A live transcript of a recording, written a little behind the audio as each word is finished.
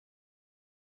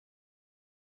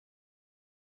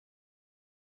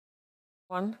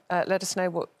Let us know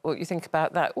what you think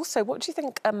about that. Also, what do you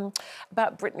think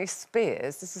about Britney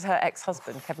Spears? This is her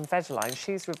ex-husband, Kevin Federline.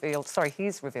 He's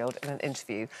revealed in an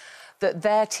interview that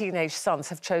their teenage sons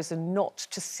have chosen not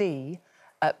to see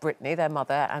Britney, their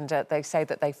mother, and they say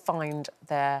that they find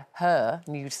her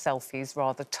nude selfies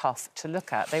rather tough to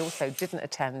look at. They also didn't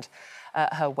attend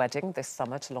her wedding this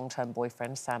summer to long-term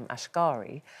boyfriend Sam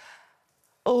Ashgari.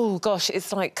 Oh, gosh,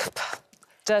 it's like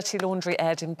dirty laundry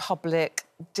aired in public,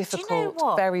 difficult, Do you know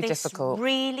what? Very this difficult.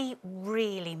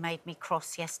 really made me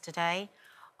cross yesterday.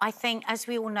 I think, as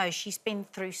we all know, she's been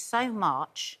through so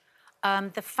much.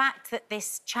 The fact that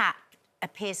this chap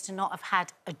appears to not have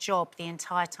had a job the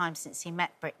entire time since he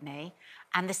met Britney,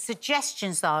 and the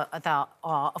suggestions are,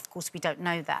 of course, we don't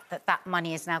know that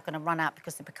money is now going to run out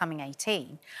because they're becoming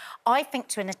 18. I think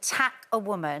to attack a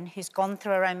woman who's gone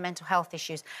through her own mental health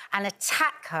issues and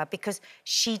attack her because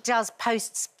she does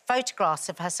post photographs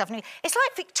of herself, it's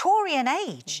like Victorian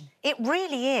age. It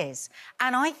really is.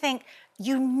 And I think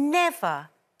you never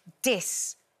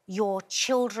diss your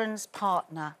children's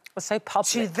partner. Well, so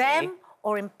publicly. To them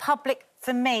or in public.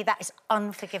 For me, that is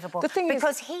unforgivable.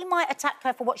 Because he might attack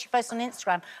her for what she posts on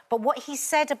Instagram, but what he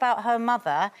said about her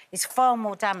mother is far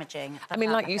more damaging. I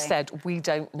mean, like you said, we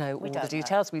don't know all the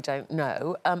details. We don't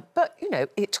know. But, you know,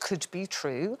 it could be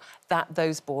true that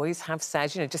those boys have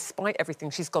said, you know, despite everything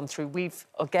she's gone through, we've,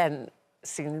 again,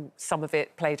 seen some of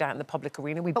it played out in the public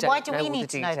arena. But why do we need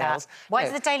to know that? Why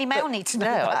does the Daily Mail need to know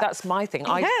that? No, that's my thing.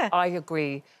 I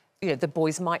agree. You know, the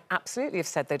boys might absolutely have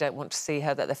said they don't want to see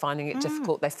her, that they're finding it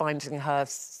difficult. They're finding her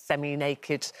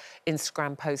semi-naked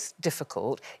Instagram posts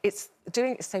difficult. It's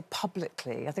doing it so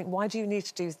publicly. I think, why do you need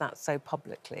to do that so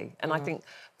publicly? And I think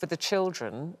for the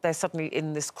children, they're suddenly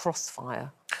in this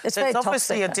crossfire. It's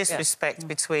obviously a disrespect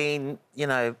between, you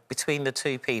know, between the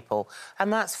two people.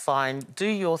 And that's fine. Do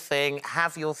your thing,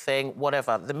 have your thing,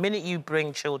 whatever. The minute you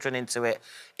bring children into it,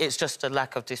 it's just a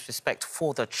lack of disrespect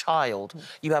for the child.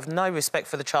 You have no respect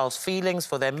for the child's feelings,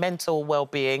 for their mental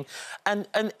well-being. And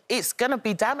it's going to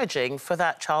be damaging for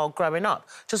that child growing up.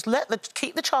 Just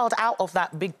keep the child out of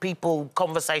that big people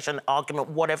conversation, argument,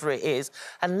 whatever it is,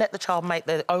 and let the child make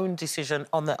their own decision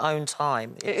on their own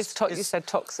time. You said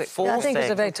toxic. Yeah, I think it's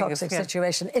a very toxic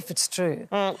situation, if it's true.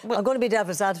 I'm going to be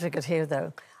devil's advocate here,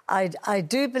 though. I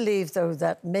do believe, though,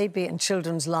 that maybe in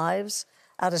children's lives,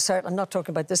 at a certain... I'm not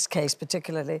talking about this case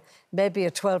particularly, maybe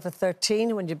at 12 or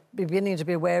 13, when you're beginning to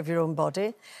be aware of your own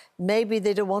body, maybe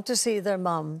they don't want to see their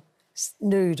mum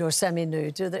nude or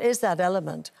semi-nude. There is that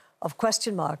element of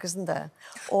question mark, isn't there?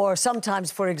 Or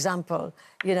sometimes, for example,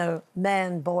 you know,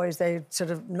 boys, they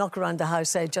sort of knock around the house,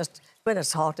 say, just when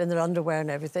it's hot, in their underwear and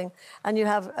everything, and you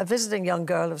have a visiting young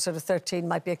girl of sort of 13,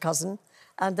 might be a cousin,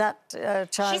 and that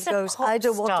child goes, I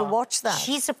don't want to watch that.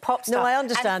 She's a pop star. No, I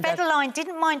understand that. And Federline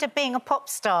didn't mind her being a pop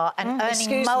star and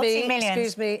earning multi-millions.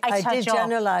 Excuse me, I did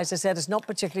generalise. I said it's not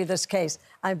particularly this case.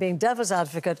 I'm being devil's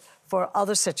advocate for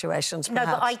other situations,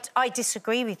 perhaps. No, but I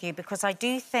disagree with you, because I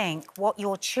do think what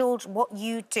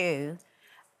you do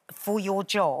for your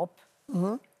job,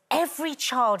 every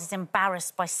child is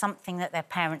embarrassed by something that their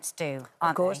parents do,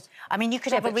 aren't they? I mean, you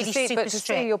could have a really super But to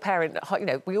see your parent, you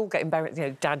know, we all get embarrassed, you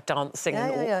know, dad dancing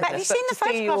and all. But have you seen the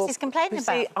photographs he's complaining about?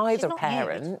 See either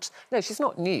parent. No, she's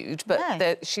not nude,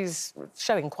 but she's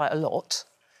showing quite a lot.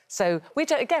 So we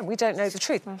don't know the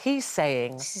truth. He's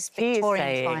saying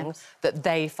that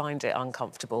they find it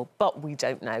uncomfortable, but we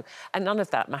don't know. And none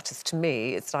of that matters to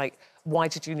me. It's like, why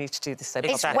did you need to do this so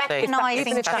publicly? It's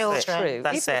weaponising children.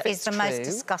 That's it. Is the most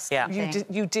disgusting thing.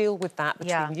 You deal with that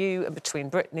between you and between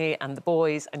Britney and the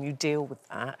boys, and you deal with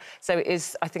that. So it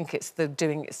is. I think it's the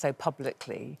doing it so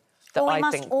publicly that we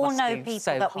must all know be people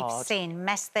so that hard. we've seen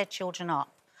mess their children up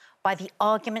by the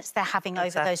arguments they're having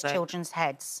over those children's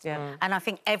heads. And I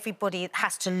think everybody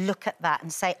has to look at that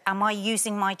and say, am I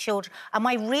using my children? Am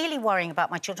I really worrying about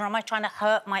my children? Am I trying to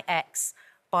hurt my ex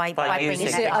by bringing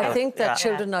it up? I think that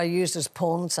children are used as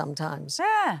pawns sometimes.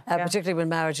 Particularly when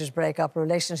marriages break up,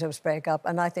 relationships break up,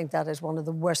 and I think that is one of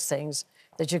the worst things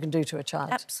that you can do to a child.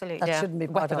 Absolutely. That shouldn't be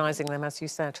part of it. Weaponising them, as you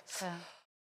said.